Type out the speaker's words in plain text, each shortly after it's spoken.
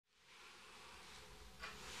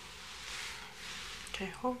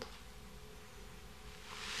Okay, hold.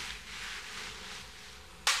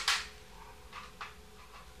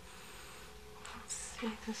 Let's see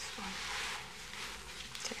this one.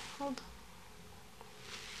 Okay, hold.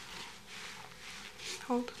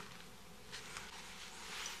 Hold.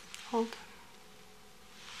 Hold.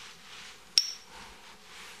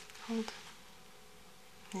 Hold.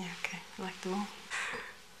 Yeah, okay, I like them all.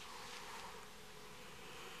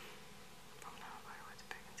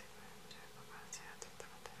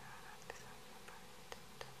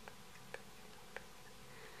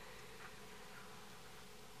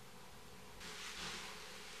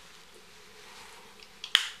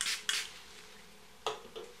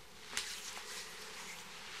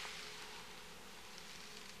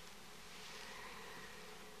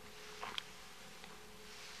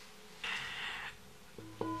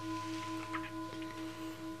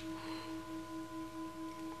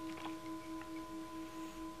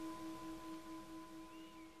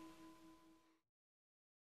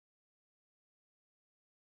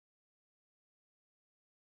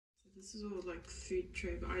 This is all like food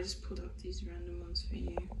tray, but I just pulled out these random ones for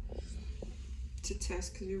you to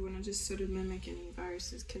test because we want to just sort of mimic any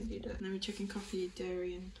viruses can do that. And then we're checking coffee,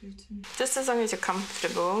 dairy and gluten. Just as long as you're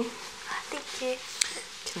comfortable. Thank you.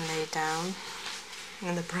 You can lay down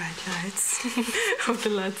in the bright lights of the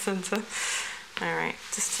light center. Alright,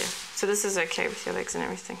 just here. So this is okay with your legs and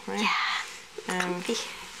everything, right? Yeah, comfy.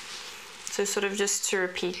 So sort of just to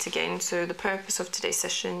repeat again, so the purpose of today's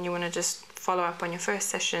session, you want to just follow up on your first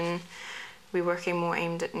session. We're working more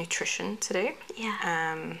aimed at nutrition today.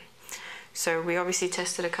 Yeah. So we obviously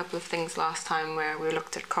tested a couple of things last time where we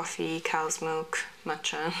looked at coffee, cow's milk,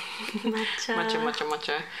 matcha,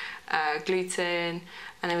 gluten,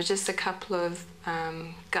 and there was just a couple of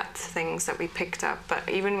gut things that we picked up. But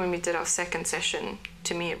even when we did our second session,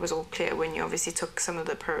 to me it was all clear when you obviously took some of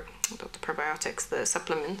the probiotics, the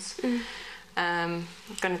supplements. I'm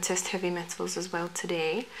going to test heavy metals as well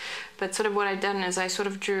today, but sort of what I've done is I sort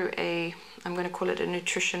of drew I'm going to call it a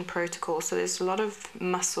nutrition protocol. So there's a lot of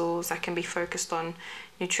muscles that can be focused on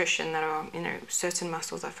nutrition that are, you know, certain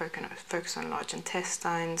muscles that focus on large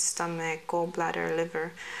intestines, stomach, gallbladder,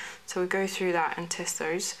 liver. So we go through that and test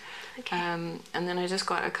those. Okay. And then I just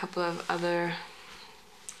got a couple of other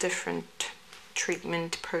different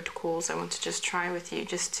treatment protocols I want to just try with you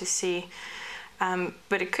just to see.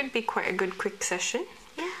 But it could be quite a good quick session.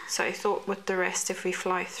 Yeah. So I thought with the rest, if we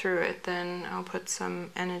fly through it, then I'll put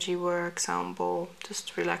some energy work, sound bowl,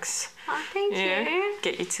 just relax. Oh, thank you.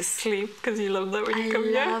 Get you to sleep because you love that when you come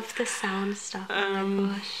here. I love the sound stuff. Oh my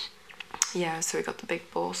gosh. Yeah, so we got the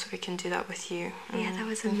big bowl, so we can do that with you. Yeah, that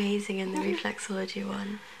was amazing in the reflexology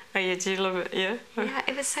one. Oh yeah, do you love it? Yeah. Yeah,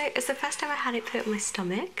 it's the first time I had it put on my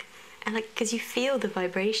stomach, and like, because you feel the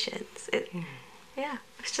vibrations. Yeah,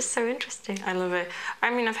 it's just so interesting. I love it.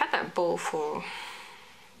 I mean, I've had that bowl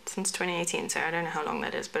since 2018, so I don't know how long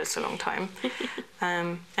that is, but it's a long time.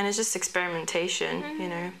 And it's just experimentation, you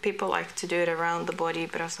know. People like to do it around the body,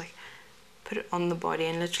 but I was like, put it on the body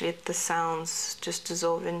and literally the sounds just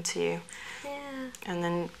dissolve into you. Yeah. And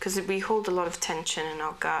then, because we hold a lot of tension in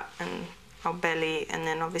our gut and our belly, and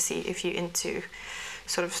then obviously if you're into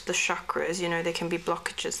sort of the chakras, you know, there can be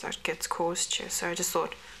blockages that gets caused here. So I just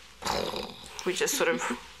thought we just sort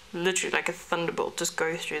of literally like a thunderbolt just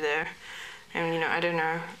go through there. And, you know, I don't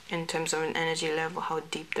know in terms of an energy level how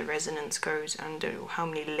deep the resonance goes under how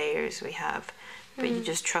many layers we have, but you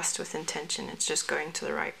just trust with intention. It's just going to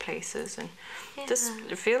the right places, and just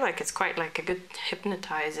I feel like it's quite like a good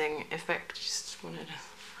hypnotizing effect. Just wanted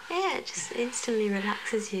to... Yeah, it just instantly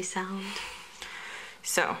relaxes you, sound.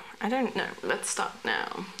 So I don't know. Let's start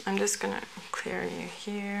now. I'm just gonna clear you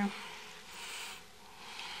here.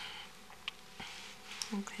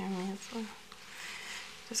 And clear me as well.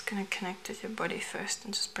 Just going to connect with your body first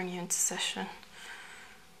and just bring you into session.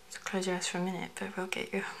 So close your eyes for a minute, but we'll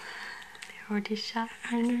get you. They're already shut.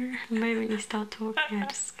 I know. The moment you start talking, I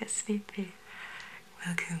just get sleepy.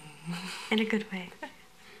 Welcome. In a good way.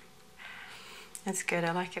 That's good.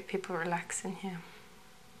 I like it. People relax in here.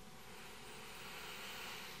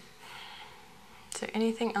 So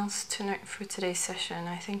anything else to note for today's session?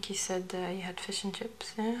 I think you said you had fish and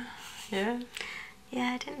chips, yeah? Yeah?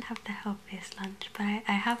 Yeah, I didn't have the healthiest lunch, but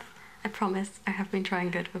I promise, I have been trying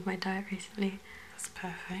good with my diet recently. That's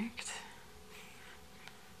perfect.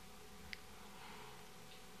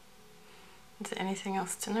 Is there anything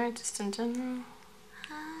else to know, just in general?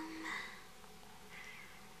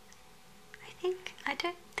 I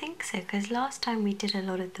don't think so, because last time we did a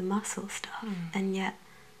lot of the muscle stuff, and yet,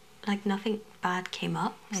 like, nothing bad came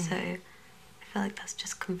up, so I feel like that's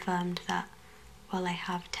just confirmed that while I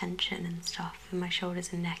have tension and stuff in my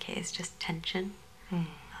shoulders and neck, it is just tension.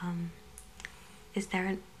 Is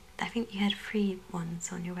there I think you had 3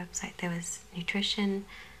 ones on your website. There was nutrition,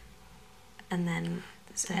 and then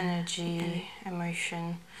there's energy,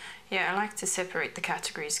 emotion. Yeah, I like to separate the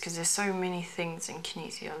categories because there's so many things in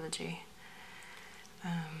kinesiology.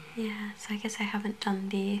 Yeah, so I guess I haven't done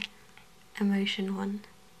the emotion one,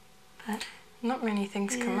 but not many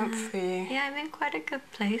things come up for you. Yeah, I'm in quite a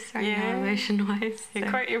good place right now, emotion-wise. So.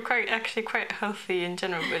 You're quite healthy in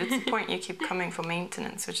general, but it's the point you keep coming for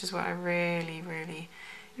maintenance, which is what I really, really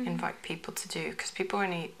invite people to do, because people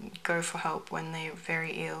only go for help when they're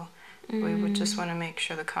very ill. We would just want to make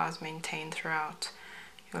sure the car's maintained throughout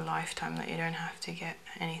your lifetime, that you don't have to get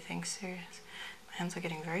anything serious. My hands are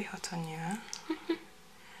getting very hot on you, huh?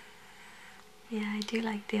 Yeah, I do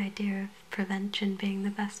like the idea of prevention being the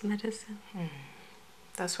best medicine.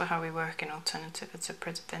 That's how we work in alternative. It's a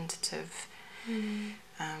preventative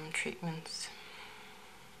treatment.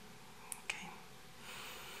 Okay.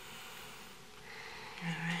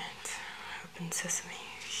 Alright. Open sesame.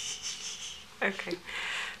 Okay.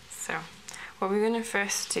 So, what we're going to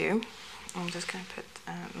first do, I'm just going to put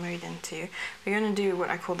mood into you. We're going to do what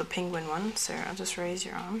I call the penguin one. So I'll just raise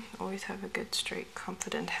your arm. Always have a good, straight,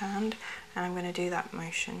 confident hand. And I'm going to do that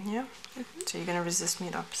motion, yeah? So you're going to resist me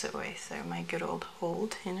the opposite way. So my good old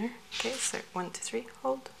hold, inner. Okay, so 1, 2, 3,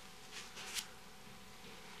 hold.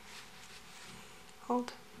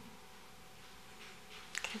 Hold.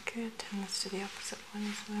 Okay, good. And let's do the opposite one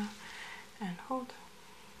as well. And hold.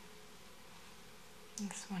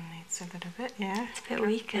 This one needs a little bit, yeah. It's a bit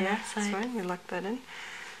weaker. Yeah, that side. That's fine. We lock that in.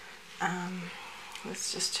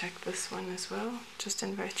 Let's just check this one as well. Just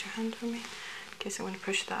invert your hand for me. Okay, so I'm going to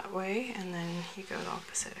push that way, and then you go the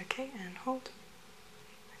opposite, okay? And hold.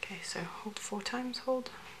 Okay, so hold 4 times. Hold.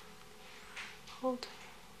 Hold.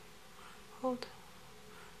 Hold.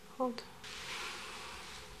 Hold.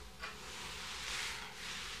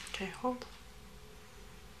 Okay, hold.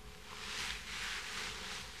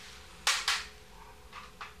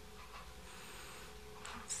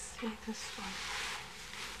 Let's see this one.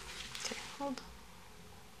 Okay, hold.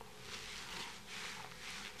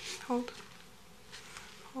 Hold.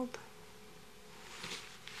 Hold.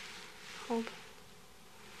 Hold.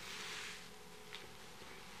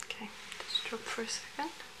 Okay, just drop for a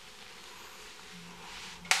second.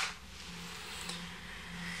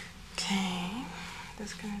 Okay,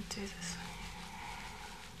 just gonna do this one.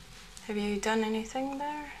 Have you done anything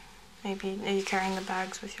there? Maybe, are you carrying the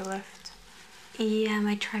bags with your left? Yeah,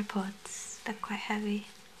 my tripods, they're quite heavy.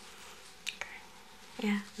 Okay.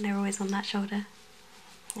 Yeah, they're always on that shoulder.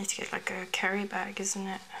 You need to get like a carry bag, isn't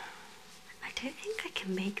it? I don't think I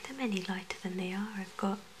can make them any lighter than they are. I've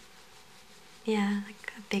got, yeah,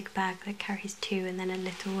 like a big bag that carries 2 and then a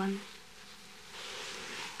little one.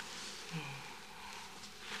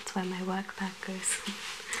 That's where my work bag goes.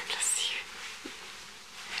 Bless you.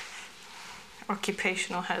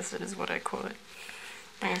 Occupational hazard is what I call it.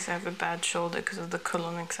 I used to have a bad shoulder because of the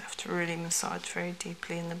colonics. I have to really massage very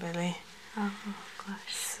deeply in the belly. Oh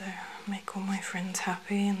gosh. So make all my friends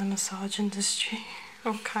happy in the massage industry,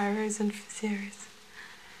 or chiros and physios.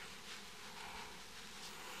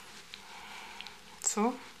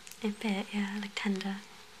 So? A bit, yeah, like tender.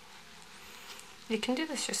 You can do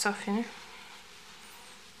this yourself, you know. You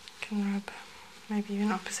can rub, maybe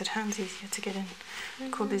even opposite hands, easier to get in. I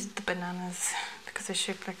call these the bananas because they're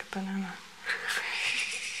shaped like a banana.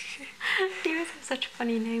 You guys have such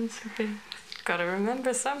funny names for things. Gotta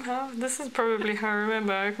remember somehow. This is probably how I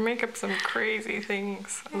remember. I make up some crazy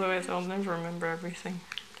things, otherwise I'll never remember everything.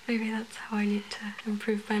 Maybe that's how I need to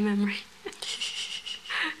improve my memory. Just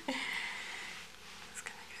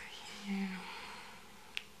gonna go here.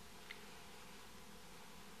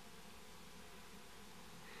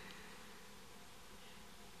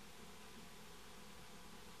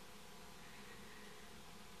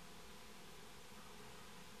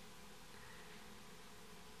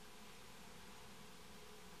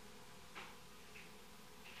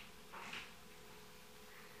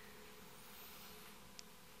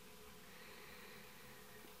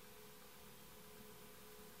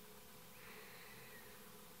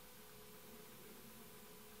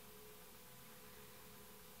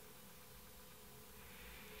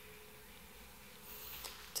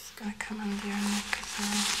 Gonna come under your neck as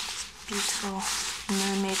well. This beautiful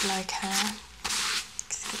mermaid-like hair.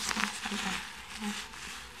 Excuse me for that. Yeah.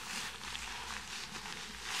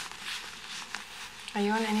 Are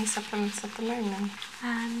you on any supplements at the moment?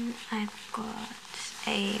 I've got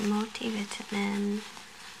a multivitamin,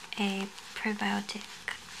 a probiotic,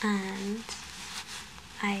 and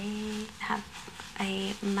I have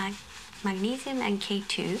a magnesium and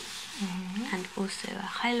K2, and also a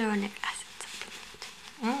hyaluronic acid supplement.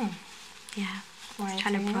 Yeah, Why are you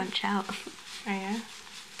trying to taking it? branch out. Oh yeah.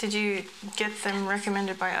 Did you get them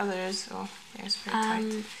recommended by others, or it was very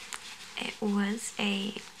tight? It was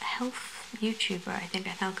a health YouTuber, I think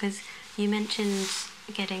I found, because you mentioned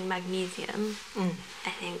getting magnesium, I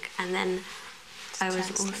think, and then I was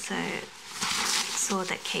also saw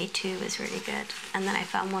that K2 was really good, and then I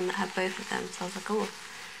found one that had both of them, so I was like, oh,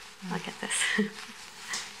 I'll get this.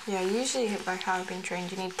 Yeah, usually, like how I've been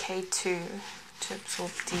trained, you need K2 to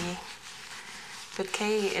absorb D, but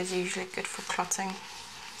K is usually good for clotting.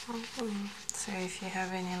 So if you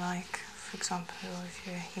have any, like, for example, if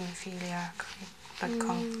you're haemophiliac, blood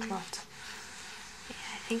can't clot. Yeah,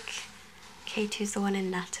 I think K2 is the one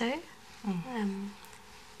in natto,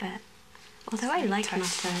 but although I like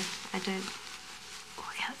natto, I don't.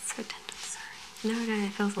 Oh yeah, it's so tender. Sorry. No, it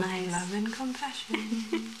feels nice. Love and compassion.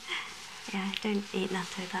 Yeah, I don't eat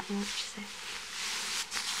natto that much, so.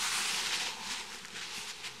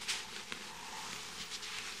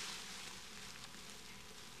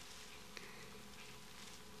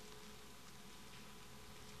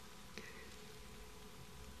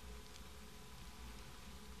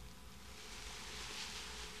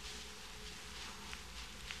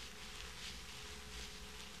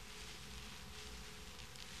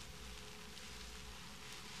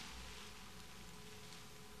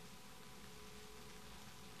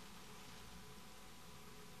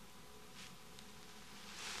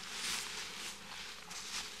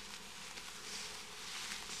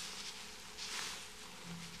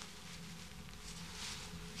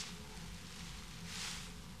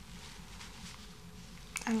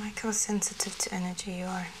 I like how sensitive to energy you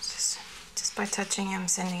are. Just by touching you, I'm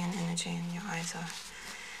sending an energy, and your eyes are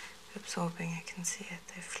absorbing. I can see it,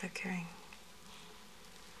 they're flickering.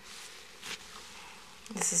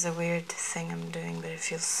 This is a weird thing I'm doing, but it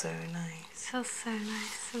feels so nice. It feels so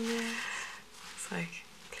nice. Yeah. It's like,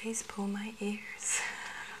 please pull my ears.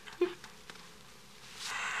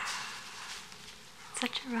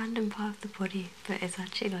 Such a random part of the body, but it's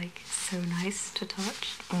actually like so nice to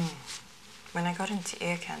touch. When I got into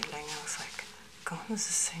ear candling, I was like, God, this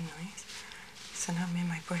is so nice. So now me and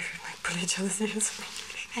my boyfriend might pull each other's ears.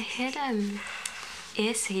 I heard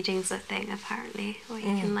ear seeding's a thing apparently, where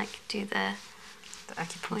you can like do the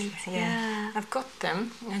acupuncture. points. Yeah. I've got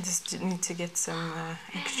them. I just need to get some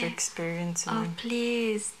extra experience in them.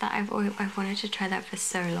 Please! That I've wanted to try that for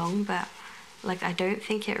so long, but like I don't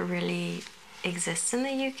think it really exists in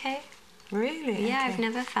the UK. Really? Yeah, Okay. I've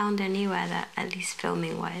never found anywhere that, at least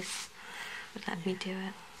filming wise, would let me do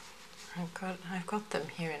it. I've got them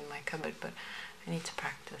here in my cupboard, but I need to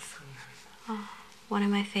practice. Oh, one of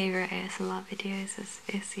my favourite ASMR videos is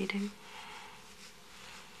ear seeding.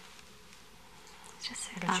 It's just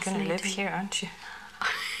so fascinating. You're going to live here, aren't you?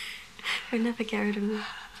 You'll never get rid of me.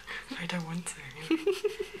 I don't want to.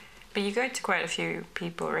 But you go to quite a few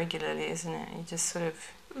people regularly, isn't it? You just sort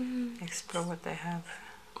of explore what they have.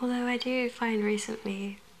 Although I do find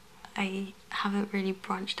recently I haven't really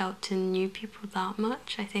branched out to new people that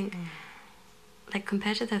much. I think like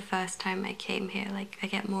compared to the first time I came here, like I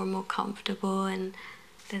get more and more comfortable, and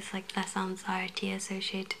there's like less anxiety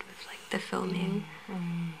associated with like the filming.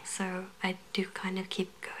 So I do kind of keep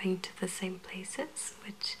going to the same places,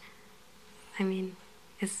 which I mean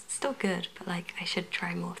is still good, but like I should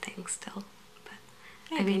try more things still.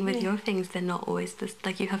 But I mean with your things, they're not always this,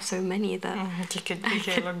 like you have so many that you could be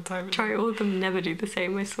here a long time. Try all of them, never do the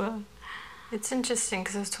same, I swear. It's interesting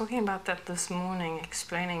because I was talking about that this morning,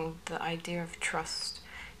 explaining the idea of trust.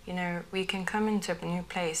 You know, we can come into a new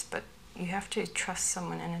place, but you have to trust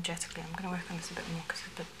someone energetically. I'm going to work on this a bit more because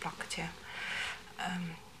it's a bit blocked here.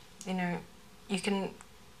 You know, you can,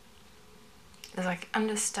 there's like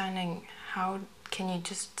understanding how can you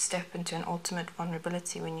just step into an ultimate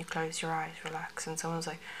vulnerability when you close your eyes, relax, and someone's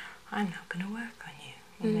like, I'm not going to work on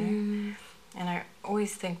you, you know? And I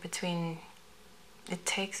always think it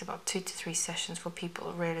takes about 2 to 3 sessions for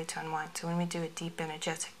people really to unwind. So when we do a deep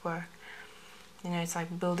energetic work, you know, it's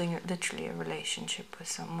like building literally a relationship with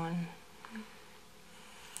someone.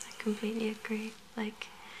 I completely agree. Like,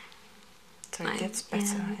 so it gets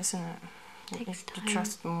better, isn't it? You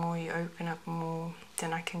trust more, you open up more,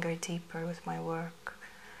 then I can go deeper with my work.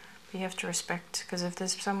 But you have to respect, because if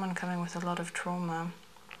there's someone coming with a lot of trauma,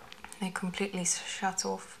 they completely shut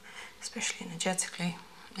off, especially energetically.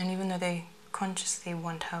 And even though they consciously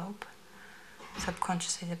want help,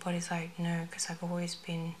 subconsciously the body's like, no, because I've always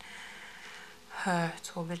been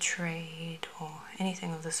hurt or betrayed or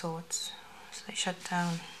anything of the sorts. So they shut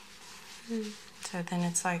down. So then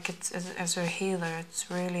it's like, as a healer,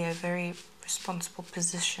 it's really a very responsible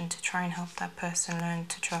position to try and help that person learn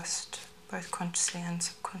to trust, both consciously and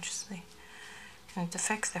subconsciously. and it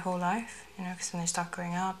affects their whole life, you know, because when they start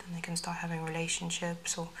growing up and they can start having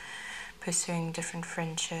relationships or pursuing different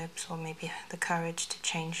friendships, or maybe the courage to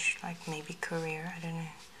change, like maybe career, I don't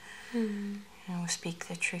know. Mm. You know, speak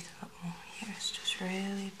their truth a lot more. Here it's just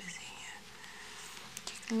really busy.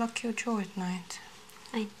 Do you lock your jaw at night?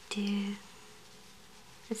 I do.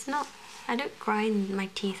 It's not, I don't grind my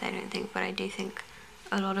teeth, I don't think, but I do think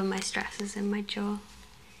a lot of my stress is in my jaw.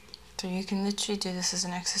 So you can literally do this as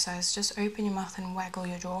an exercise. Just open your mouth and waggle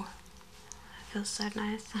your jaw. It feels so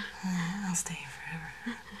nice. I'll stay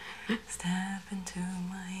forever. Step into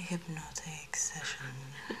my hypnotic session.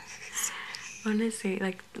 Honestly,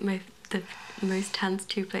 like the most tense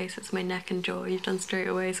two places, my neck and jaw, you've done straight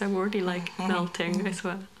away, so I'm already like melting, I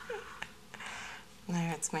swear. No,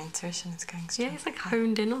 it's my intuition, it's going straight. Yeah, it's like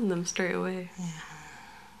honed in on them straight away. Yeah.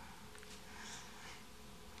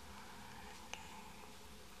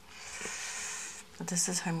 But this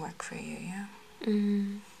is homework for you, yeah?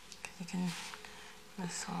 Mm. You can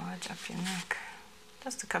massage up your neck.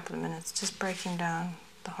 Just a couple of minutes, just breaking down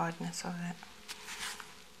the hardness of it.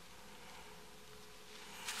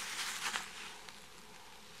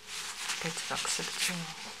 Go to the occipital.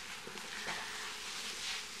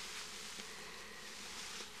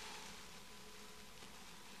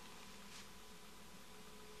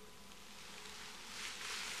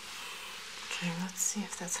 Okay, let's see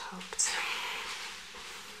if that's helped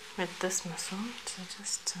with this muscle. So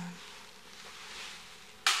just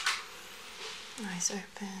eyes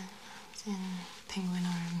open, in penguin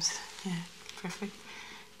arms. Yeah, perfect.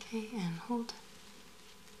 Okay, and hold.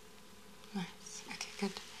 Nice. Okay,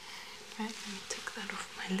 good. Right, let me take that off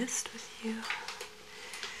my list with you.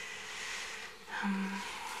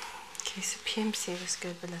 Okay, so PMC was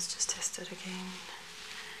good, but let's just test it again.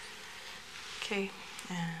 Okay,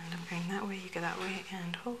 and I'm going that way, you go that way,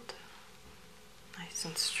 and hold. Nice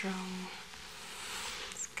and strong.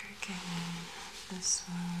 Let's go again. This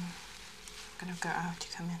one. I'm gonna go out,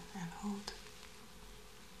 you come in and hold.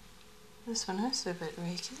 This one is a bit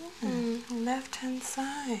weak, isn't it? Left hand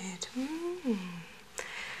side.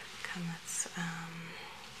 Come, let's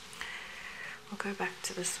we'll go back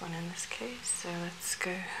to this one in this case. So let's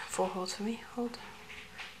go 4 holds for me. Hold,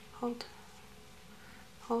 hold,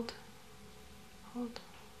 hold, hold.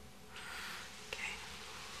 Okay.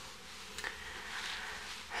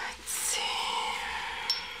 Let's see.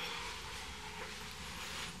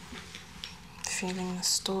 Feeling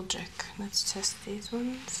nostalgic. Let's test these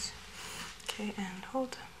ones. Okay, and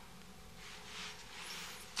hold.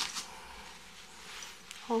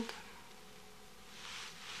 Hold.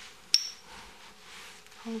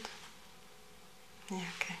 Hold. Yeah,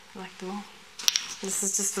 okay, I like them all. This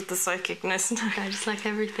is just with the psychicness. I just like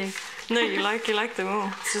everything. No, you like them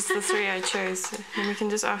all. It's just the 3 I chose. And we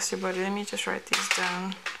can just ask your body. Let me just write these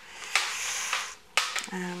down.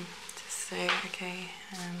 Just say, okay,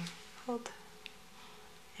 hold.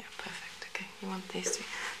 Yeah, perfect. Okay, you want these 3.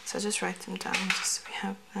 So just write them down just so we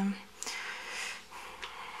have them.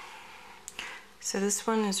 So this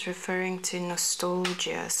one is referring to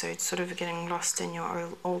nostalgia, so it's sort of getting lost in your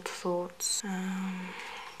old thoughts.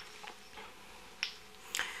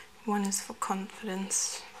 One is for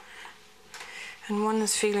confidence, and one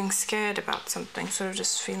is feeling scared about something, sort of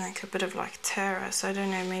just feeling like a bit of like terror. So I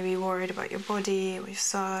don't know, maybe worried about your body or your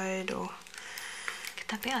side, or... Could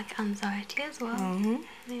that be like anxiety as well?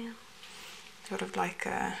 Yeah. Sort of like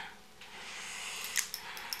a...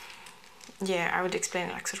 Yeah, I would explain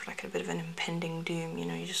it like sort of like a bit of an impending doom, you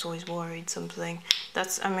know, you're just always worried something.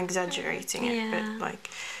 I'm exaggerating it, but like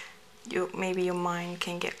maybe your mind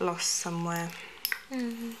can get lost somewhere.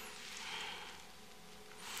 And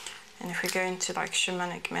if we go into like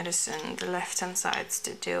shamanic medicine, the left-hand side's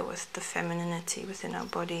to deal with the femininity within our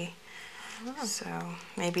body. So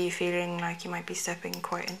maybe you're feeling like you might be stepping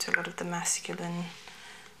quite into a lot of the masculine.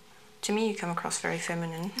 To me, you come across very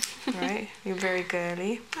feminine, right? You're very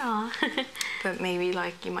girly. Aww. But maybe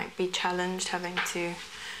like you might be challenged having to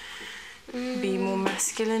be more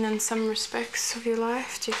masculine in some respects of your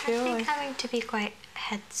life. Do you feel I like think having to be quite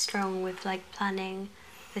headstrong with like planning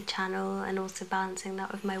the channel and also balancing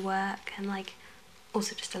that with my work and like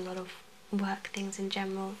also just a lot of work things in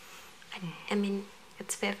general. I mean,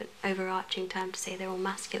 it's a bit of an overarching term to say they're all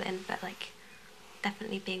masculine, but like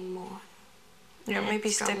definitely being more. Yeah, maybe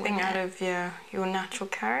stepping out of your natural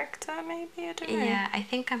character, maybe, I don't know. Yeah, I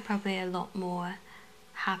think I'm probably a lot more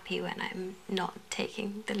happy when I'm not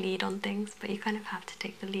taking the lead on things, but you kind of have to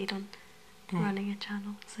take the lead on running a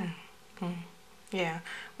channel, so. Yeah,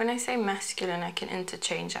 when I say masculine, I can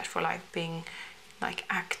interchange that for like being like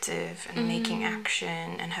active and making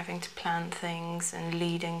action and having to plan things and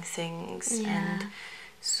leading things and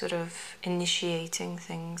sort of initiating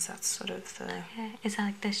things. That's sort of the... Okay. Is that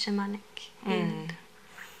like the shamanic field?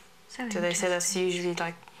 So they say that's usually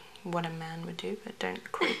like what a man would do, but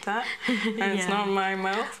don't quote that. And Yeah. It's not my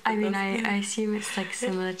mouth. I mean, I assume it's like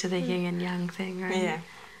similar to the yin and yang thing, right? Yeah.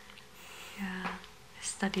 Yeah. I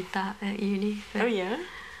studied that at uni. Oh yeah?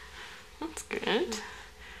 That's good.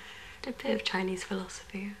 A bit of Chinese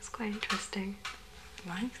philosophy. It's quite interesting.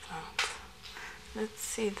 I like that. Let's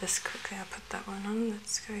see this quickly. I'll put that one on.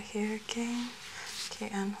 Let's go here again. Okay,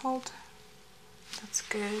 and hold. That's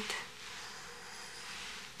good.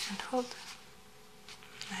 And hold.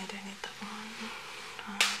 I don't need that one.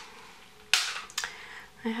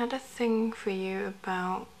 I had a thing for you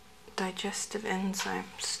about digestive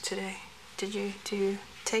enzymes today. Did you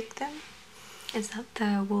take them? Is that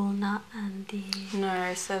the walnut and the...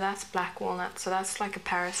 No, so that's black walnut, so that's like a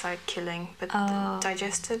parasite killing, but the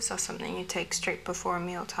digestives are something you take straight before a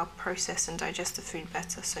meal to help process and digest the food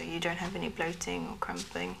better, so you don't have any bloating or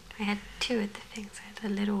crumbling. I had two of the things. I had the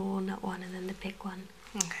little walnut one and then the big one.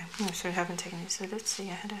 Okay, no, so we haven't taken these, so let's see,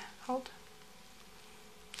 I had a hold.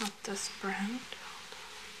 Not this brand.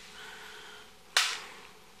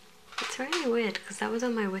 It's really weird because that was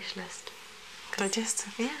on my wish list.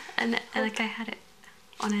 Digestive? Yeah, and like I had it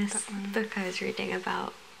on a book I was reading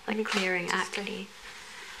about like clearing acne.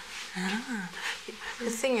 The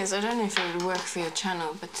thing is, I don't know if it would work for your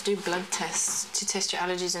channel, but to do blood tests to test your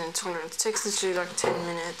allergies and intolerance takes literally like 10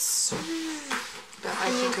 minutes. But I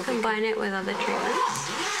think you combine it with other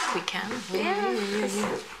treatments? We can. Yeah.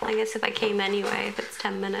 I guess if I came anyway, if it's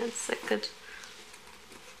 10 minutes, it could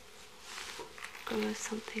go with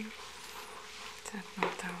something.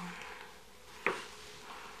 Not that one.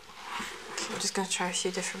 I'm just going to try a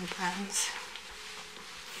few different brands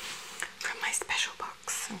from my special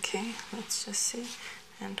box. Okay, let's just see.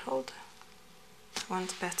 And hold. That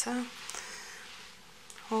one's better.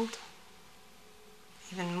 Hold.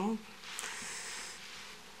 Even more.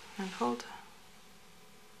 And hold.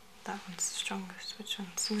 That one's the strongest. Which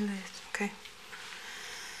one's similar? Okay.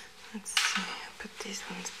 Let's see. I'll put these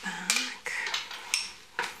ones back.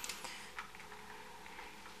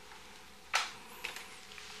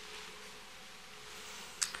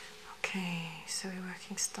 Okay, so we're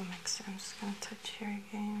working stomach, so I'm just going to touch here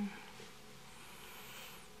again.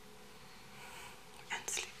 And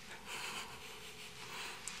sleep.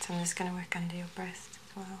 So I'm just going to work under your breast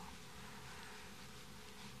as well.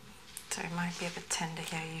 So it might be a bit tender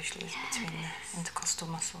here, usually it's between the intercostal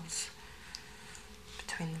muscles,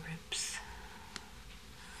 between the ribs.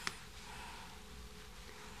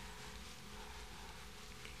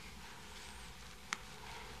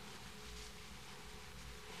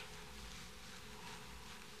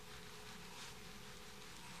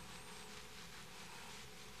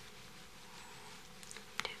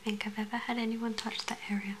 I think I've ever had anyone touch that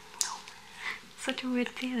area. No. Such a weird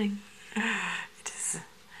feeling. It is.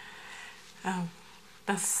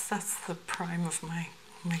 That's the prime of my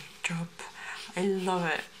job. I love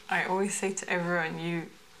it. I always say to everyone, you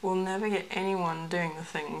will never get anyone doing the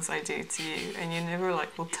things I do to you, and you never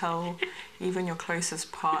will tell even your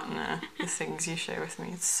closest partner the things you share with me.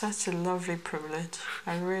 It's such a lovely privilege.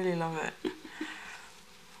 I really love it.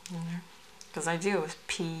 You know. Because I deal with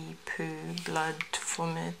pee, poo, blood,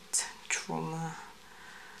 vomit, trauma,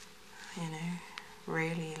 you know,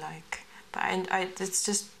 really but it's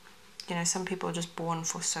just, you know, some people are just born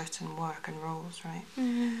for certain work and roles, right?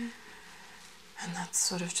 Mm-hmm. And that's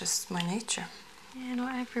sort of just my nature. Yeah,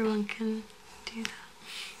 not everyone can do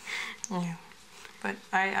that. Yeah. But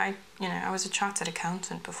I was a chartered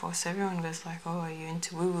accountant before, so everyone was like, oh, are you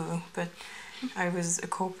into woo-woo? But I was a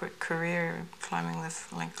corporate career, climbing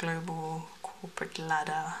the global corporate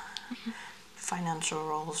ladder, financial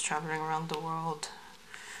roles, traveling around the world.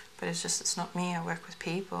 But it's not me. I work with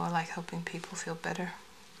people. I like helping people feel better.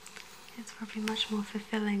 It's probably much more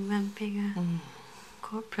fulfilling than being a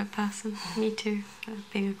corporate person. Me too.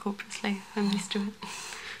 Being a corporate slave, I'm used to it.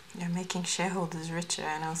 You're making shareholders richer,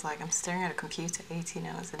 and I was like, I'm staring at a computer 18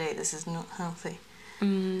 hours a day. This is not healthy.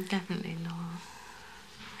 Definitely not.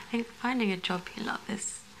 I think finding a job you love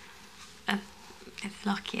is it's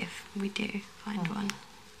lucky if we do find one.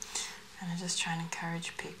 And I just try and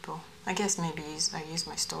encourage people. I guess maybe I use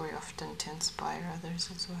my story often to inspire others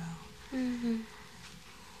as well. Mm-hmm.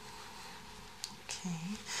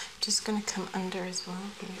 Okay, just going to come under as well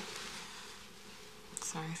here.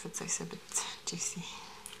 Sorry if it's a bit juicy.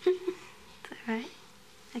 It's alright.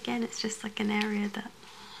 Again, it's just like an area that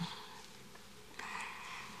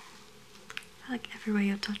I feel like everywhere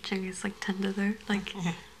you're touching is tender though.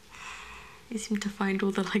 You seem to find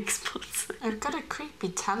all the spots. I've got a creepy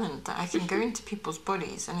talent that I can go into people's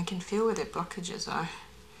bodies and I can feel where their blockages are.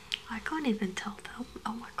 I can't even tell them.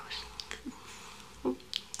 Oh my gosh.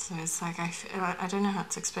 So it's like, I don't know how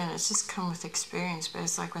to explain it. It's just come with experience, but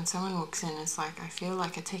it's like when someone walks in, it's like I feel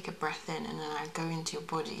like I take a breath in and then I go into your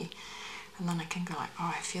body, and then I can go like,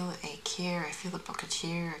 oh, I feel the ache here, I feel the blockage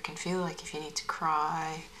here, I can feel like if you need to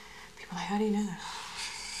cry. People are like, how do you know that?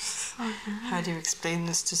 Oh, no. How do you explain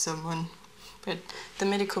this to someone? But the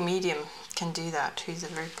medical medium can do that, who's a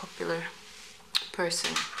very popular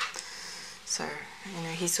person. So, you know,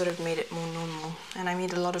 he sort of made it more normal. And I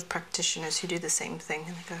meet a lot of practitioners who do the same thing.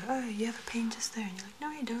 And they go, oh, you have a pain just there. And you're like, no,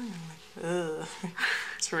 I don't. And I'm like, ugh.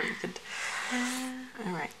 It's really good.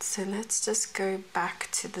 All right, so let's just go back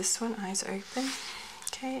to this one, eyes open.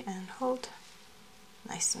 Okay, and hold.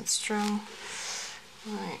 Nice and strong.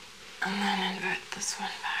 All right, and then invert this one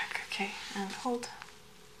back. Okay, and hold.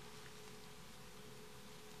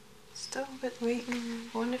 Still a bit weak.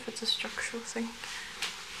 I wonder if it's a structural thing.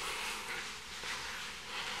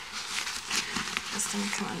 Just let me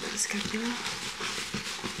come under the scapula.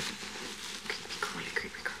 Creepy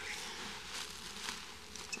crawly.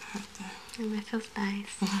 Does it hurt there? Oh, it feels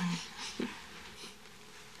nice.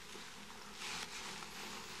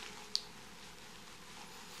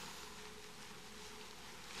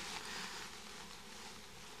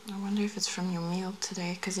 I wonder if it's from your meal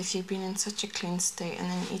today, because if you've been in such a clean state and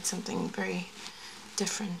then eat something very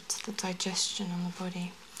different, the digestion on the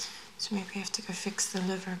body. So maybe you have to go fix the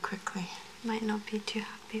liver quickly. Might not be too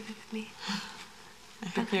happy with me. I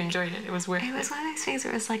hope you enjoyed it. It was worth it. It was one of those things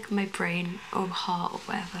where it was like my brain or heart or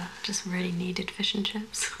whatever just really needed fish and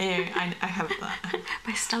chips. Yeah, I have that.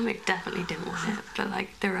 My stomach definitely didn't want it, but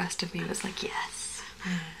like the rest of me was like, yes.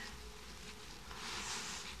 Yeah.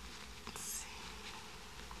 Let's see.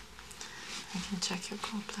 I can check your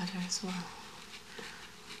gallbladder as well.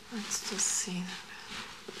 Let's just see that.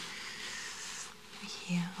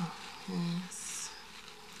 Here. Yes.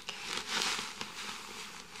 Okay.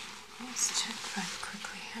 Let's check that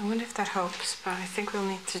quickly. I wonder if that helps, but I think we'll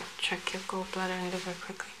need to check your gallbladder and liver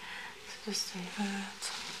quickly. So just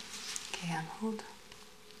invert. Okay, and hold.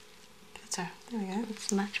 Better. There we go.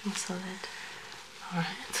 It's much more solid.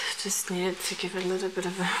 Alright, just needed to give it a little bit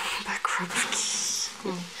of a back rub.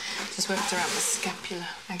 Just worked around the scapula.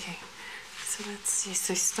 Okay, so let's see.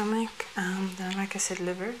 So stomach, then like I said,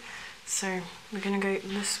 liver. So we're gonna go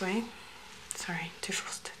this way. Sorry, too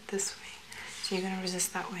fast. This way. So you're gonna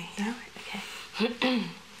resist that way. Yeah. Okay.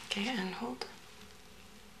 Okay, and hold.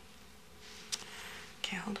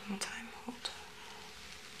 Okay, hold one more time. Hold.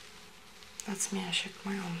 That's me. I shook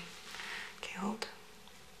my arm. Okay, hold.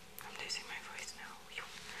 I'm losing my voice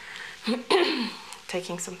now.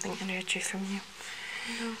 Taking something energy from you.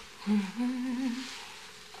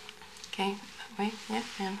 Okay, that way. Yeah,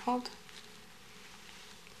 and hold.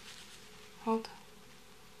 Hold.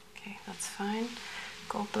 Okay, that's fine.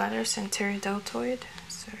 Gallbladder, anterior deltoid.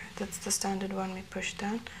 So that's the standard one we push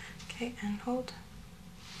down. Okay, and hold.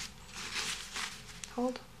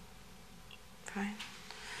 Hold. Fine.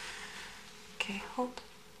 Okay, hold.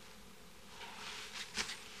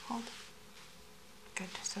 Hold. Good,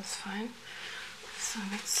 so that's fine. So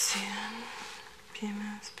let's see then.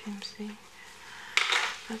 PMS, PMC.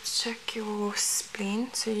 Let's check your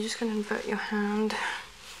spleen. So you're just going to invert your hand.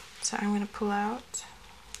 So I'm going to pull out.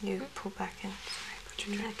 You pull back in. Sorry, put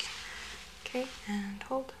your drink. Okay, and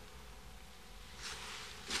hold.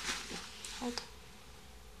 Hold.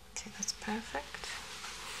 Okay, that's perfect.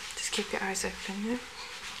 Just keep your eyes open, yeah?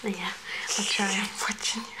 Yeah, I'll try. I'm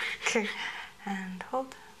watching you. Okay, and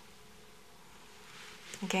hold.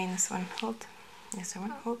 Again, this one, hold. Yes, I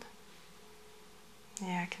want hold.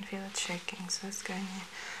 Yeah, I can feel it shaking, so it's going here.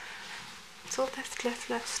 It's all left, left,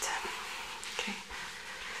 left. Okay,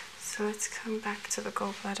 so let's come back to the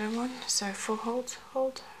gallbladder one. So full hold,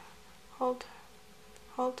 hold, hold,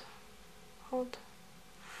 hold, hold.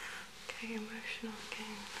 Okay, emotional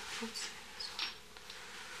again. Let's see this one.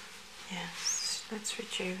 Yes, let's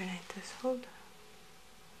rejuvenate this. Hold.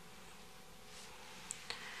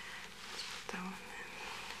 Let's put that one in.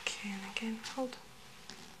 Okay, and again, hold.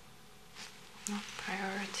 Not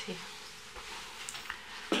priority.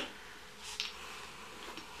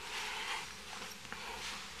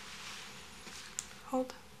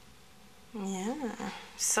 Hold. Yeah,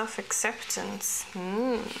 self-acceptance.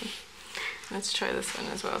 Let's try this one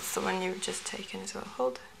as well. It's the one you've just taken as well.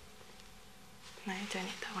 Hold. No, you don't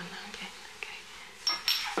need that one now. Okay.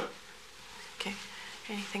 Okay.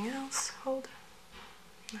 Anything else? Hold.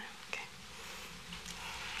 No. Okay.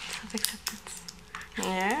 Self-acceptance.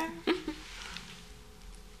 Yeah.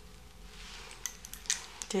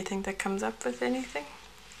 Do you think that comes up with anything?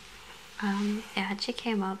 It actually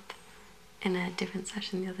came up in a different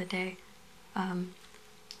session the other day.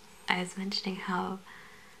 I was mentioning how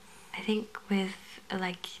I think with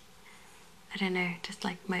like, I don't know, just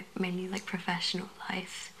like my mainly like professional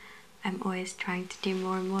life, I'm always trying to do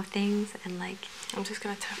more and more things, and like I'm just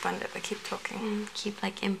gonna tap on it, but keep talking. Keep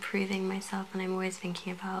like improving myself, and I'm always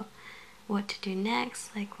thinking about what to do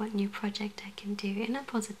next, like what new project I can do in a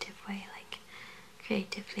positive way, like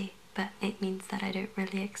creatively. But it means that I don't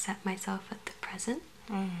really accept myself at the present.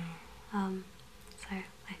 So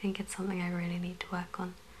I think it's something I really need to work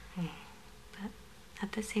on. But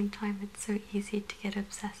at the same time, it's so easy to get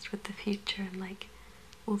obsessed with the future and like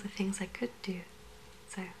all the things I could do.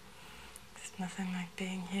 So there's nothing like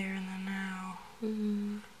being here in the now.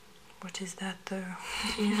 What is that though?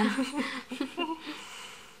 Yeah.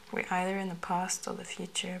 We're either in the past or the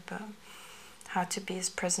future, but how to be as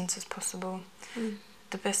present as possible.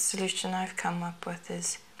 The best solution I've come up with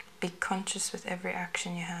is be conscious with every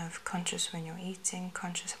action you have. Conscious when you're eating,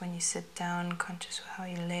 conscious when you sit down, conscious with how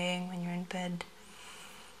you're laying when you're in bed.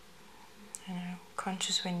 You know,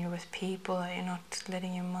 conscious when you're with people, that you're not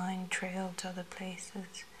letting your mind trail to other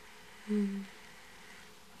places.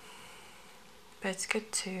 But it's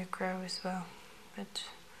good to grow as well. But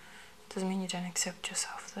it doesn't mean you don't accept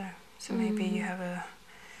yourself though. So maybe you have a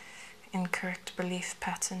incorrect belief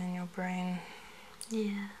pattern in your brain.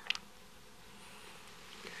 Yeah.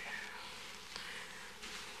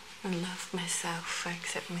 I love myself, I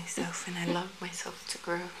accept myself, and I love myself to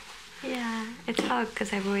grow. Yeah, it's hard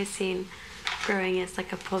because I've always seen growing as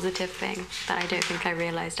like a positive thing, but I don't think I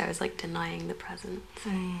realised I was like denying the present.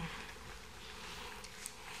 So.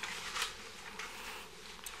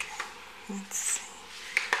 Okay, let's see.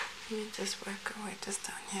 Let me just work our way just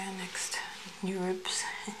down here next new ribs.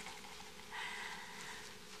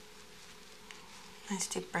 Nice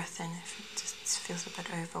deep breath in if it just feels a bit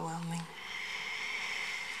overwhelming.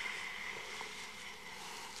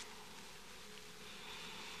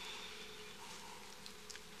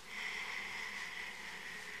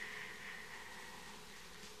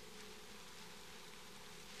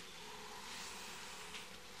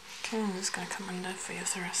 Okay, I'm just going to come under for your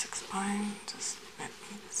thoracic spine. Just let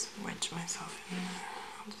me just wedge myself in there.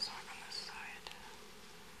 I'll just work on this side.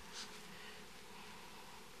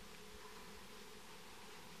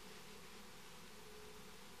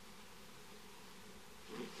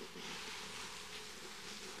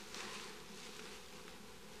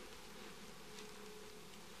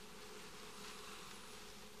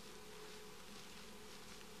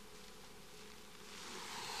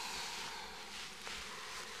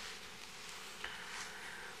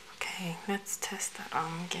 Okay, let's test that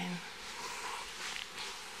arm again.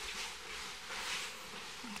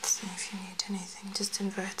 Let's see if you need anything. Just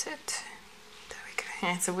invert it. There we go.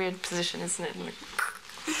 Yeah, it's a weird position, isn't it?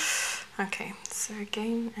 Okay, so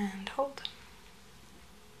again and hold.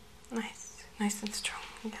 Nice, nice and strong.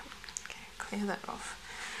 Yeah. Okay, clear that off.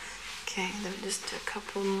 Okay, then just do a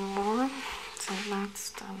couple more. So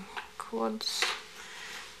that's done. Quads.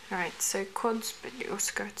 Alright, so quads, but your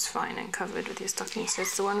skirt's fine and covered with your stockings. So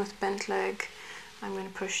it's the one with bent leg. I'm going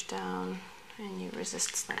to push down and you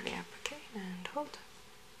resist slightly up. Okay, and hold.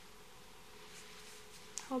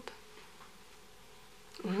 Hold.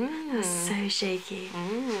 That's so shaky.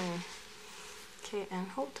 Okay, and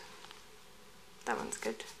hold. That one's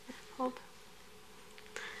good. Hold.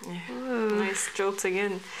 Yeah. Whoa. Nice jolting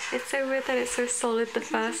in. It's so weird that it's so solid, the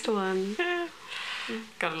first one.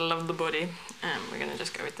 Gotta love the body. We're gonna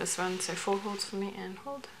just go with this one. So 4 holds for me and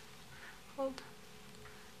hold. Hold.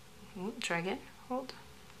 Try again. Hold.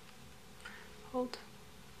 Hold.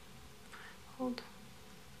 Hold.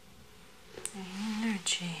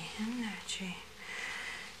 Energy. Energy.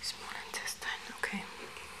 Small intestine. Okay.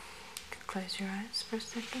 Close your eyes for a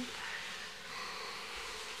second.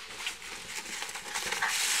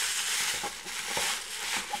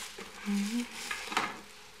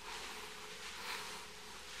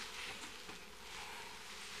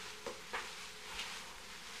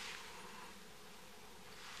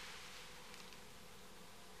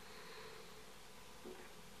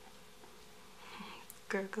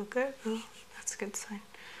 Gurgle, gurgle. That's a good sign.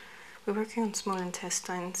 We're working on small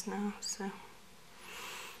intestines now, so.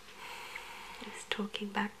 It's talking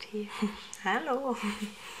back to you. Hello.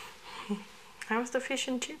 How's the fish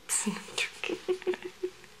and chips?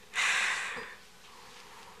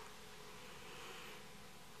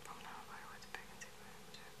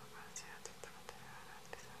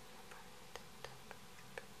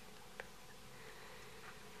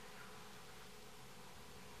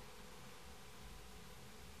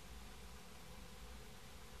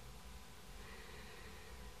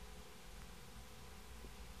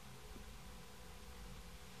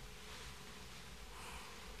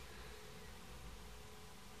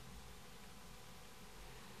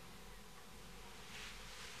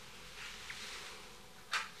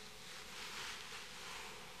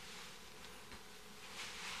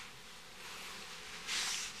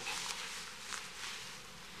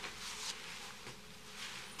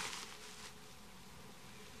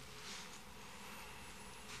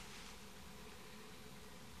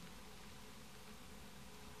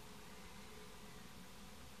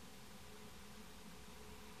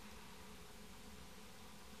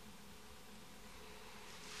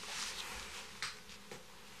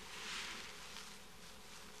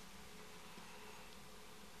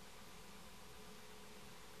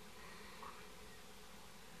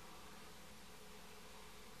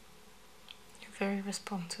 very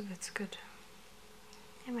responsive, it's good.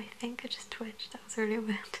 Yeah, my finger just twitched, that was really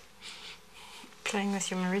weird. Playing with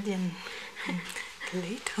your meridian.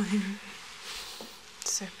 Playtime.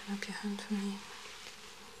 Just open up your hand for me.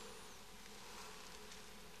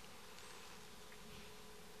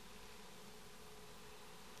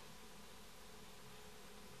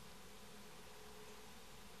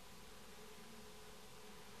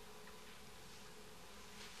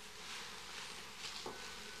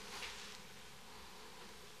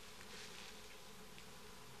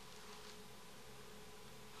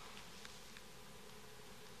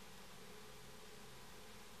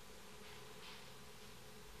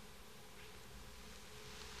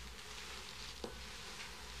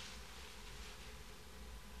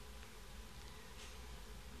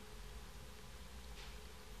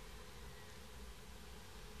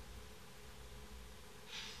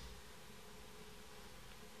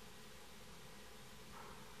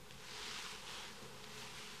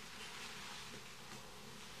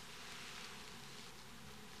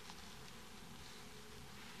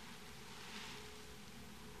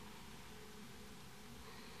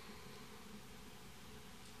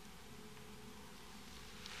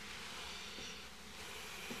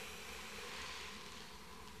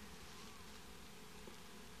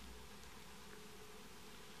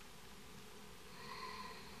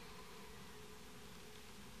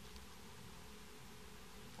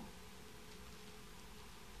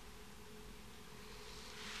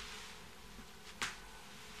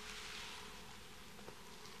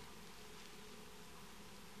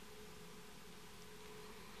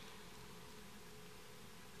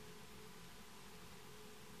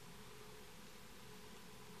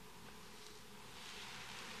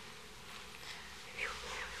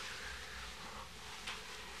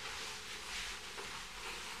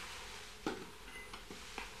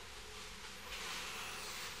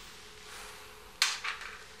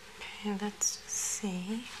 Okay, let's just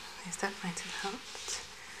see if that might have helped.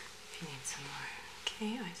 If you need some more.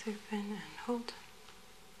 Okay, eyes open and hold.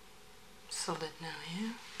 Solid now,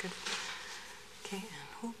 yeah? Good. Okay, and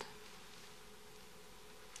hold.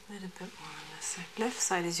 A little bit more on this side. Left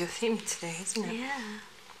side is your theme today, isn't it? Yeah.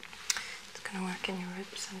 It's gonna work in your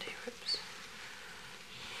ribs, under your ribs.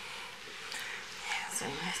 Yeah, so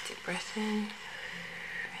nice deep breath in and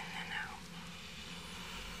then out.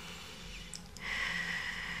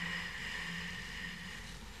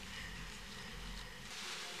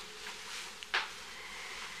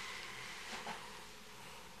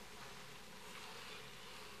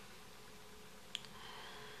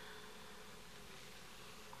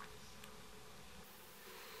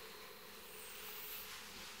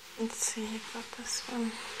 Let's see, you've got this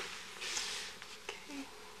one. Okay.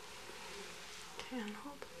 Okay, and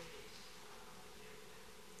hold.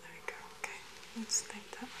 There we go. Okay, let's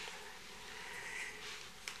take that one.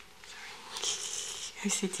 Sorry.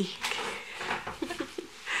 OCD.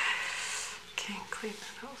 Okay, clean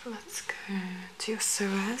that off. Let's go to your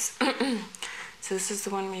psoas. So this is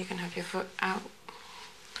the one where you can have your foot out,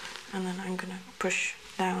 and then I'm gonna push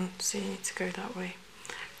down, so you need to go that way.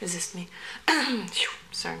 Resist me.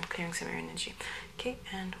 Sorry, I'm clearing some air energy. Okay,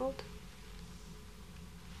 and hold.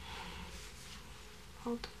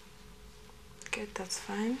 Hold. Good, that's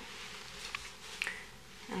fine.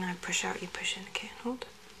 And I push out, you push in. Okay, and hold.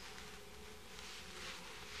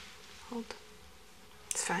 Hold.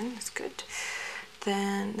 It's fine, that's good.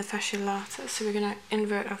 Then the fascia lata, so we're going to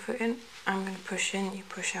invert our foot in. I'm going to push in, you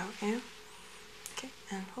push out, yeah? Okay,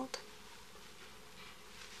 and hold.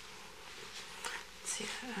 Let's see,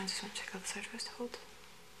 I just want to check out the side first. Hold.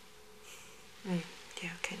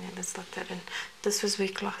 Yeah, okay, now let's lock that in. This was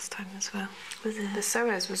weak last time as well. Was it? The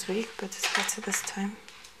psoas was weak, but it's better this time.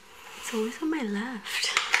 It's always on my left.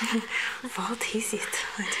 What is it?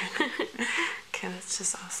 I don't know. Okay, let's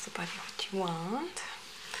just ask the body what you want.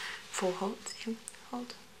 Full hold. Yeah.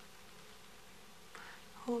 Hold.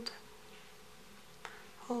 Hold.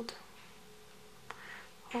 Hold.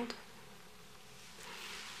 Hold.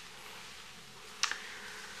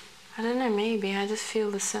 I don't know, maybe I just feel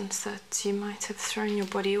the sense that you might have thrown your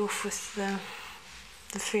body off with the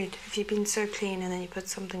food. If you've been so clean and then you put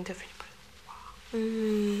something different, you put it.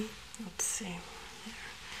 Wow. Let's see. Here.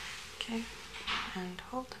 Okay, and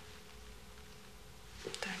hold.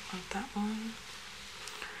 Don't want that one.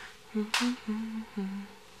 Let's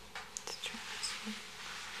try this one.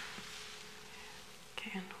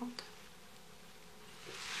 Okay, and hold.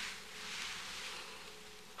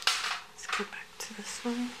 Let's go back to this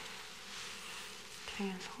one. Okay,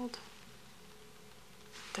 and hold.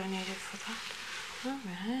 Don't need it for that.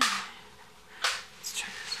 Alright. Let's try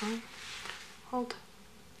this one. Hold.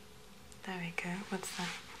 There we go. What's that?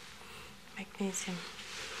 magnesium.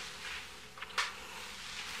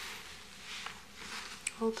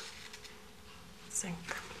 Hold. Zinc.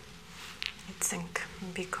 It's zinc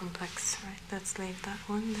and B complex. Right, let's leave that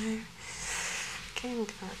one there. Okay, I'm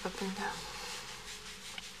gonna work up and down.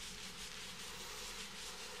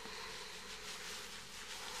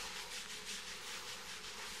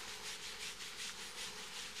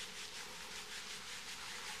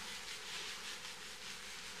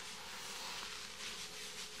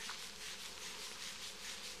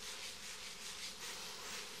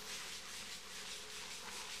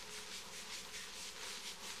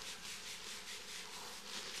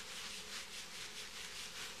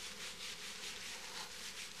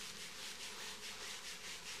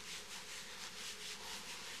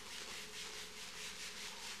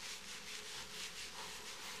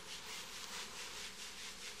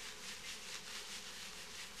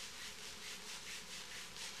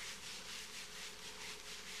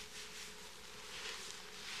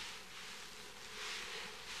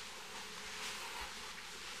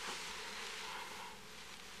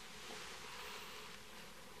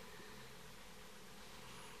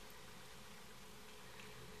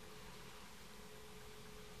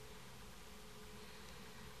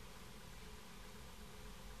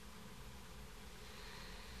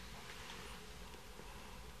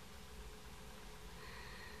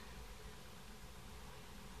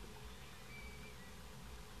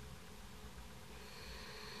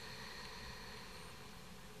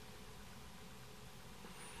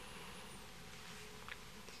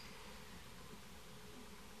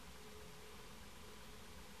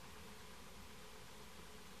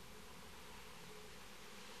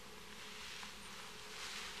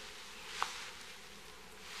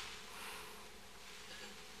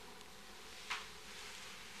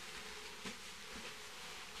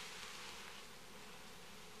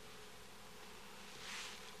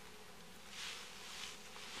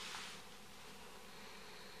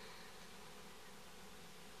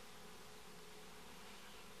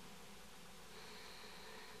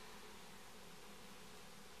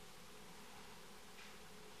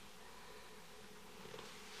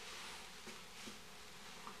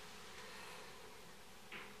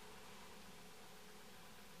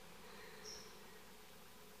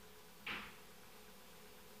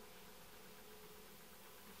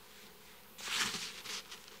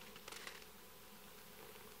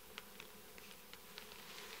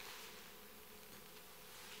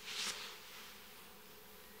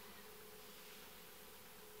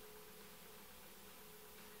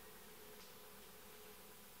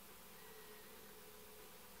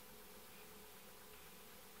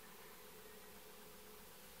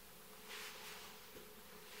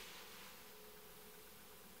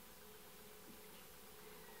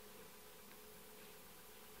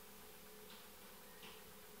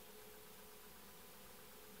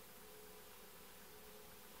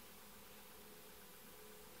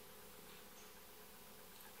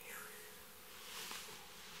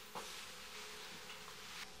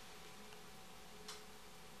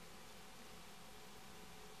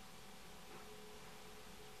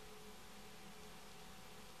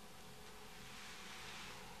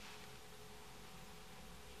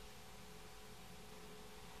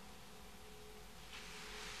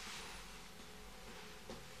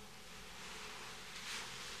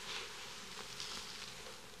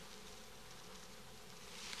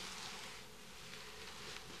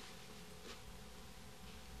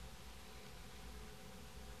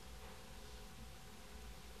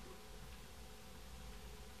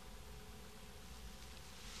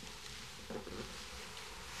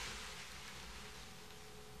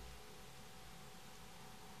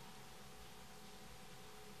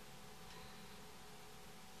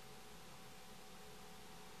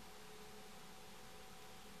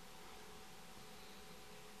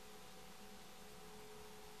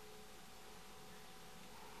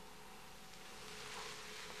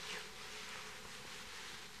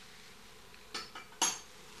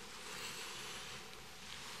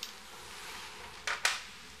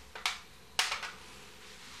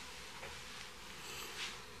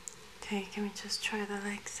 Okay, can we just try the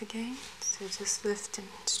legs again? So just lift and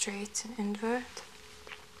straight and invert.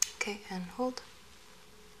 Okay, and hold.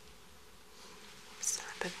 Still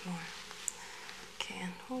a bit more. Okay,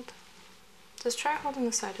 and hold. Just try holding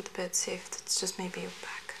the side of the bed, see if it's just maybe your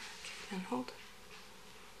back. Okay, and hold.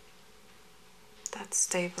 That's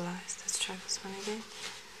stabilized. Let's try this one again.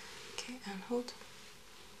 Okay, and hold.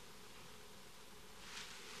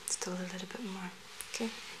 Still a little bit more. Okay.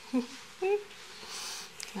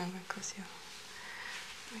 Can I work with you?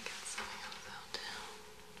 Let me get something else out.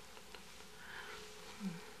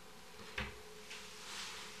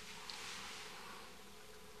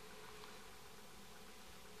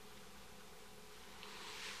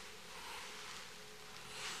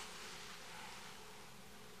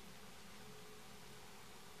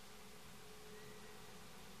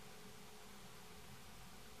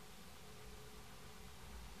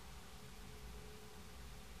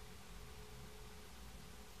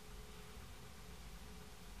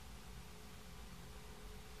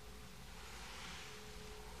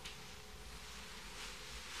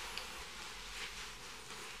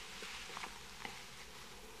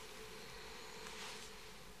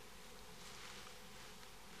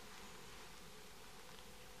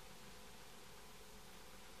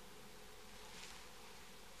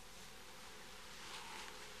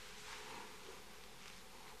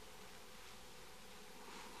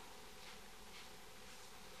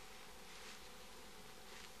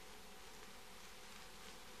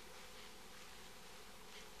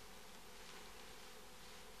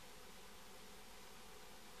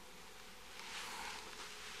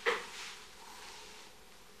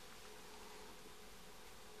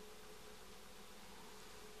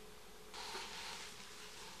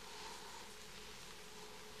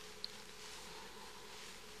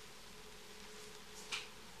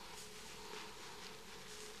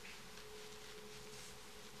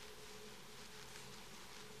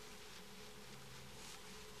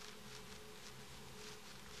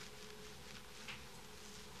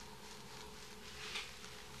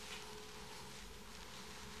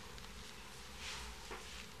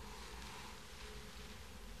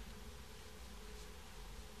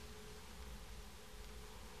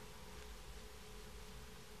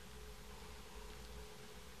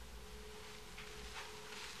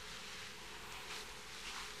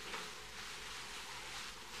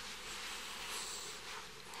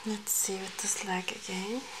 Let's see with this leg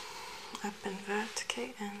again. Up, invert,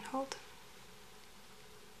 okay, and hold.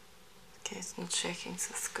 Okay, it's not shaking,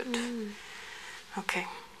 so that's good. Okay,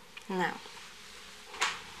 now,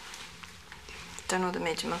 done all the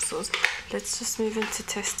major muscles. Let's just move into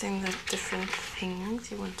testing the different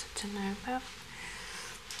things you wanted to know about.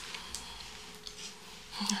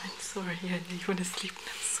 I'm sorry, I know you want to sleep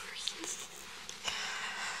now, sorry.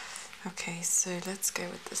 Okay, so let's go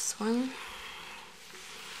with this one.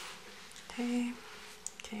 Okay,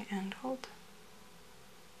 okay, and hold.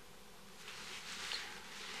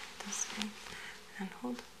 This one, and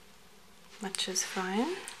hold. Much is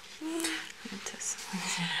fine.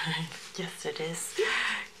 Yes, it is.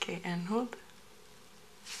 Okay, and hold.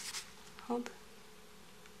 Hold.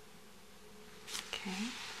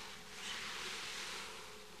 Okay.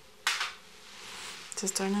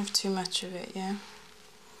 Just don't have too much of it, yeah?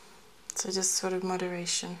 So just sort of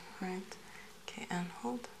moderation, right? Okay, and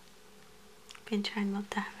hold. I've been trying not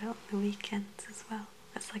to have it on the weekends as well.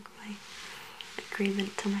 That's like my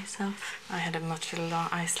agreement to myself. I had a matcha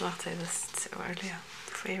iced latte this earlier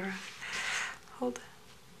before you arrived. Hold.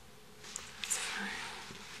 That's fine.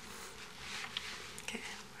 Okay,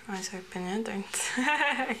 eyes open, yeah, don't.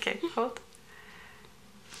 Okay, hold.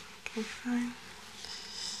 Okay, fine.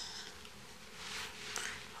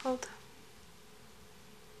 Hold.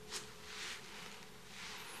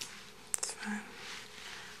 It's fine.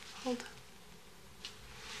 Hold.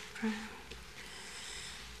 Fine.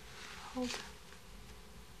 Hold.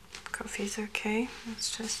 Coffee's okay.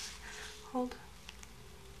 Let's just hold.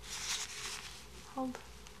 Hold.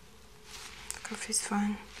 Coffee's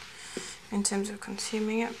fine in terms of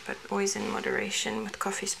consuming it, but always in moderation with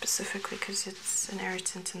coffee specifically because it's an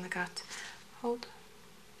irritant in the gut. Hold.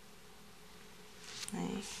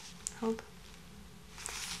 Hold.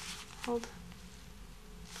 Hold.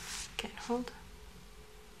 Again, hold.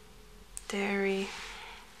 Dairy.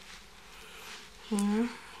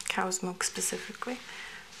 Cow's milk specifically.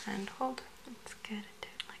 And hold. That's good. I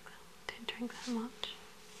don't like that. Don't drink that much.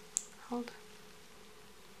 Hold.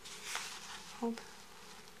 Hold.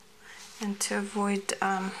 And to avoid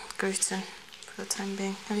gluten for the time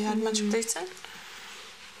being. Have you had much gluten?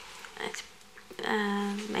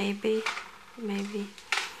 Maybe.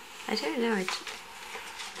 I don't know.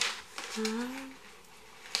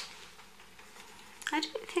 I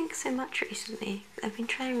don't think so much recently. I've been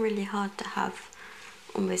trying really hard to have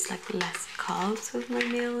almost like less carbs with my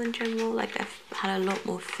meal in general. Like I've had a lot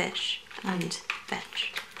more fish and veg.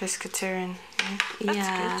 Pescatarian. Yeah.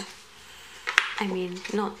 That's good. I mean,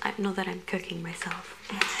 not that I'm cooking myself.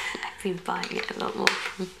 I've been buying it a lot more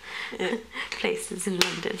from places in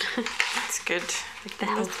London. That's good. Like the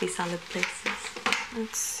healthy salad places.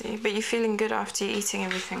 Let's see. But you're feeling good after you're eating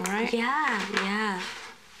everything, right? Yeah.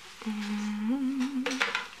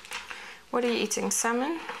 What are you eating?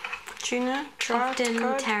 Salmon? Tuna? Trout? Often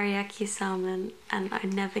cod? teriyaki salmon, and I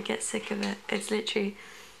never get sick of it. It's literally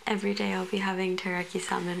every day I'll be having teriyaki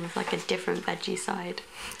salmon with like a different veggie side.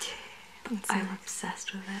 I'm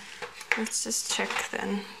obsessed with it. Let's just check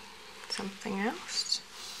then something else.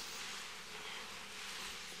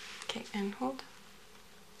 Okay, and hold.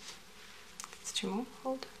 It's 2 more.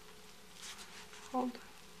 Hold. Hold.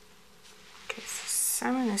 Okay, so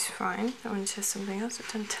salmon is fine. I want to test something else. I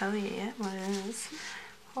didn't tell you yet what it is.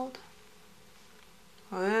 Hold.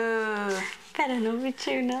 Whoa. Better not be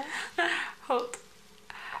tuna. Hold.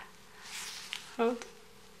 Hold.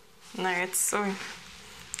 No, it's soy.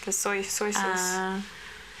 The soy sauce.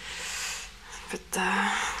 But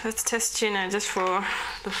let's test tuna just for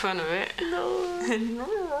the fun of it. No.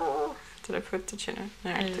 No. Did I put the tuna?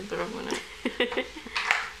 No, I took the wrong one out.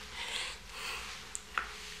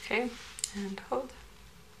 Okay, and hold.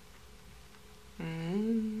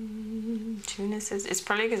 Tuna says it's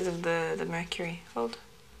probably because of the mercury. Hold.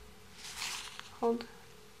 Hold.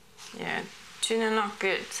 Yeah, tuna not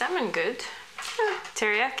good. Salmon good.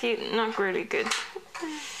 Teriyaki not really good.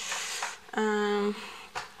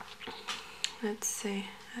 Let's see.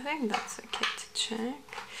 I think that's okay to check.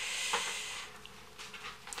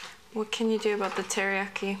 What can you do about the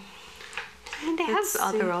teriyaki? I mean, they have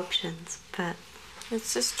other options, but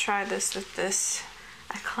let's just try this with this.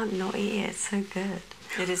 I can't not eat it. It's so good.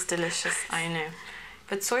 It is delicious, I know.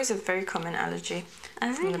 But soy is a very common allergy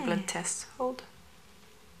from the blood test. Hold.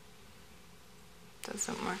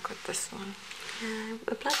 Doesn't work with this one.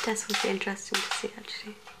 A blood test would be interesting to see,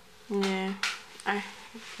 actually. Yeah. No,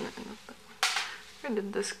 not that one. Where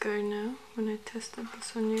did this go now when I tested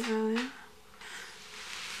this on you earlier?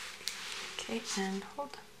 Okay, and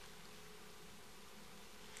hold.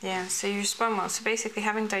 Yeah, so you respond well. So basically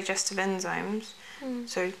having digestive enzymes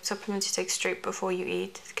So supplements you take straight before you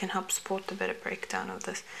eat can help support the better breakdown of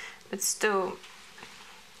this. But still,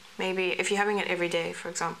 maybe if you're having it every day, for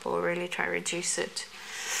example, really try to reduce it.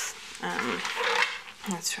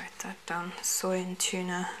 Let's write that down. Soy and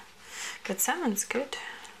tuna. But salmon's good.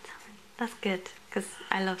 That's good, because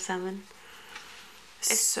I love salmon.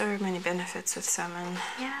 There's so many benefits with salmon.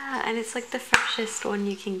 Yeah, and it's like the freshest one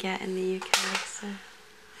you can get in the UK. So.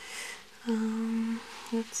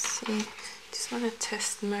 Let's see. Just want to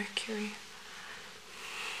test mercury.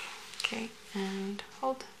 Okay, and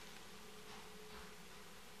hold.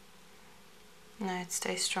 No, it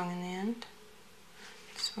stays strong in the end.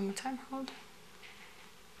 Just one more time, hold.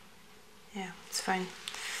 Yeah, it's fine.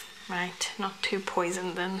 Right, not too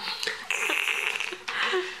poisoned then.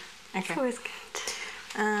 Okay. It's always good.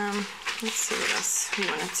 Let's see what else we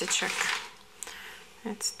wanted to check.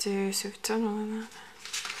 Let's do, so we've done all of that.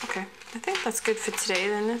 Okay, I think that's good for today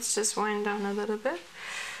then. Let's just wind down a little bit.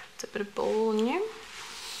 Put a bit of bowl on you.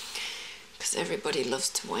 Because everybody loves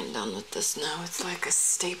to wind down with this now. It's like a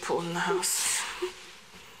staple in the house.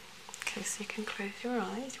 Okay, so you can close your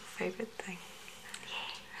eyes, your favourite thing.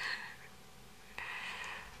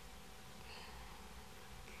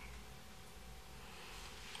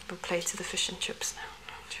 We'll play to the fish and chips now.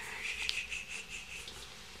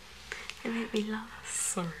 They make me laugh.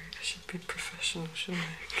 Sorry, I should be professional, shouldn't I?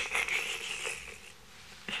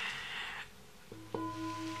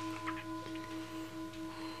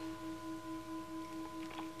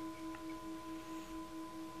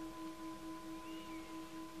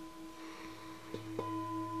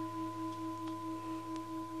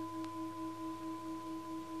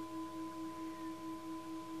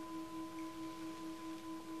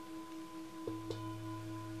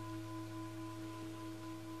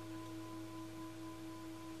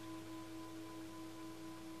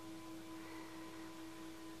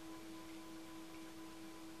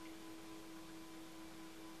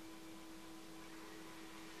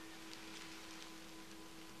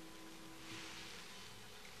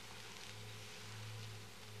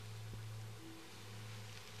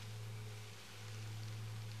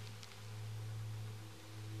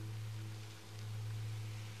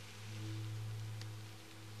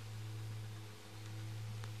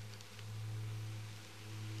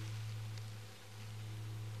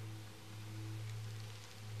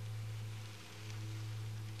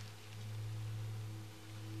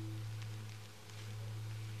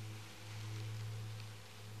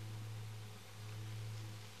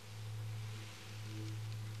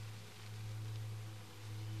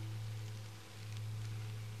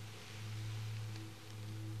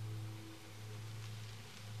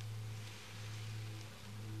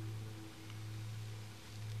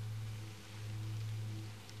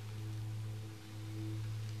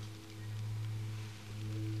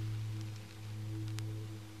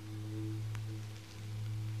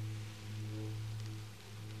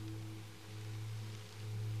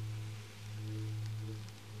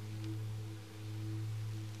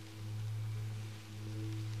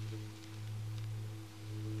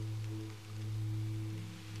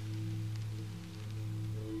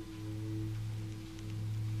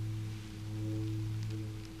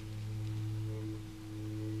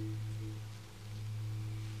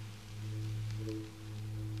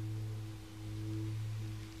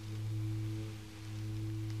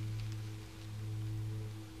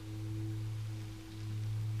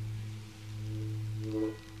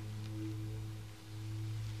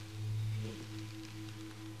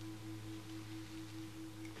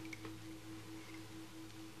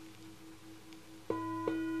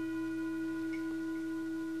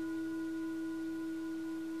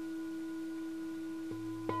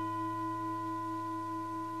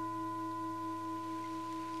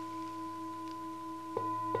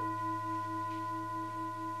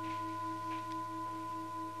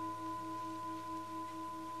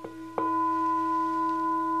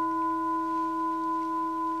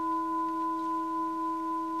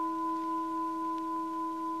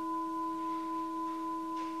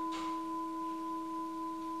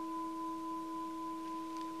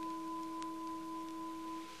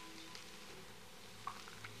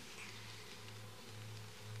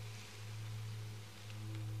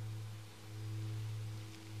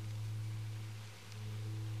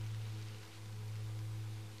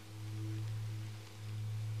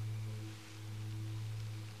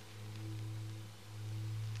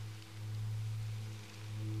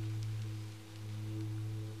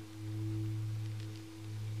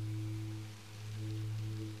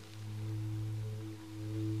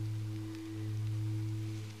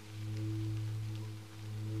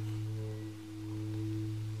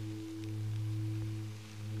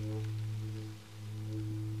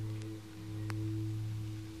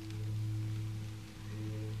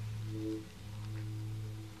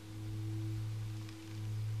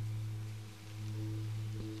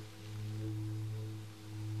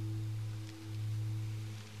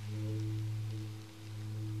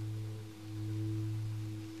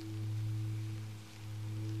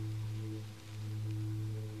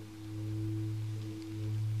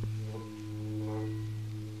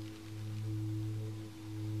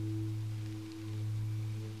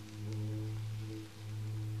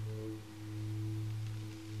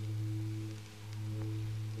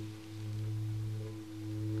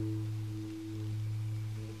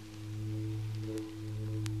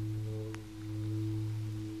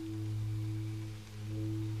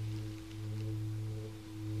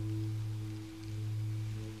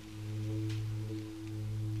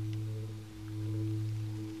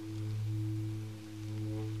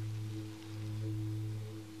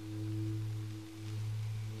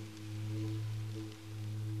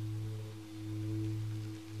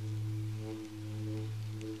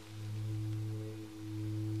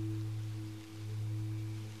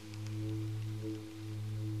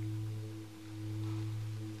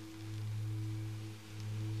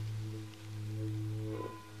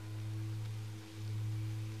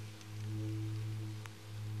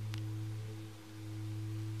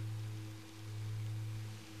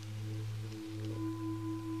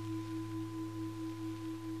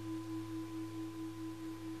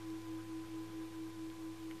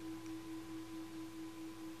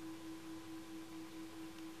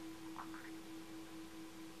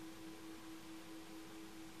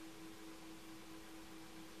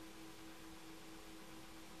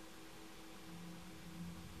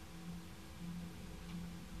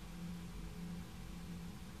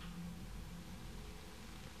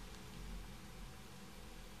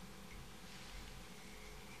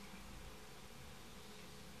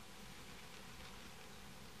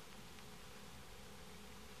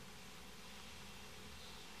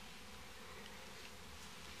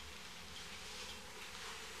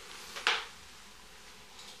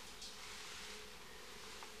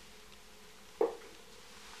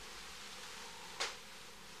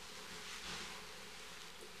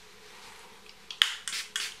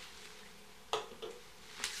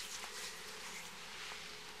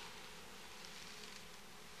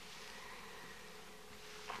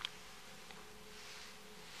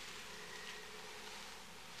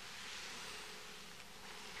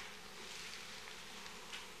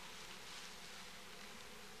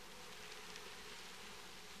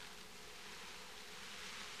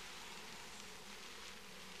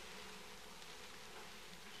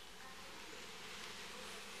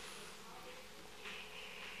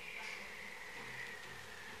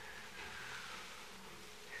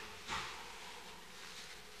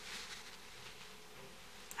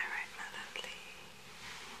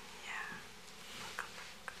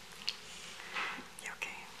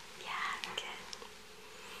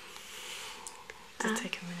 Just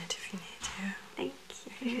take a minute if you need to. Thank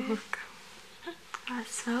you. You're welcome. Oh, it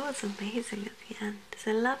smells amazing at the end. Is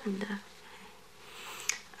it lavender?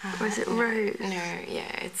 Or is it rose? No,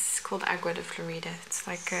 yeah, it's called Agua de Florida. It's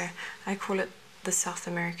like I call it the South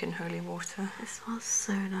American holy water. It smells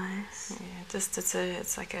so nice. Yeah,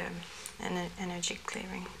 it's like an energy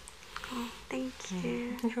clearing. Oh, thank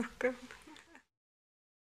you. You're welcome.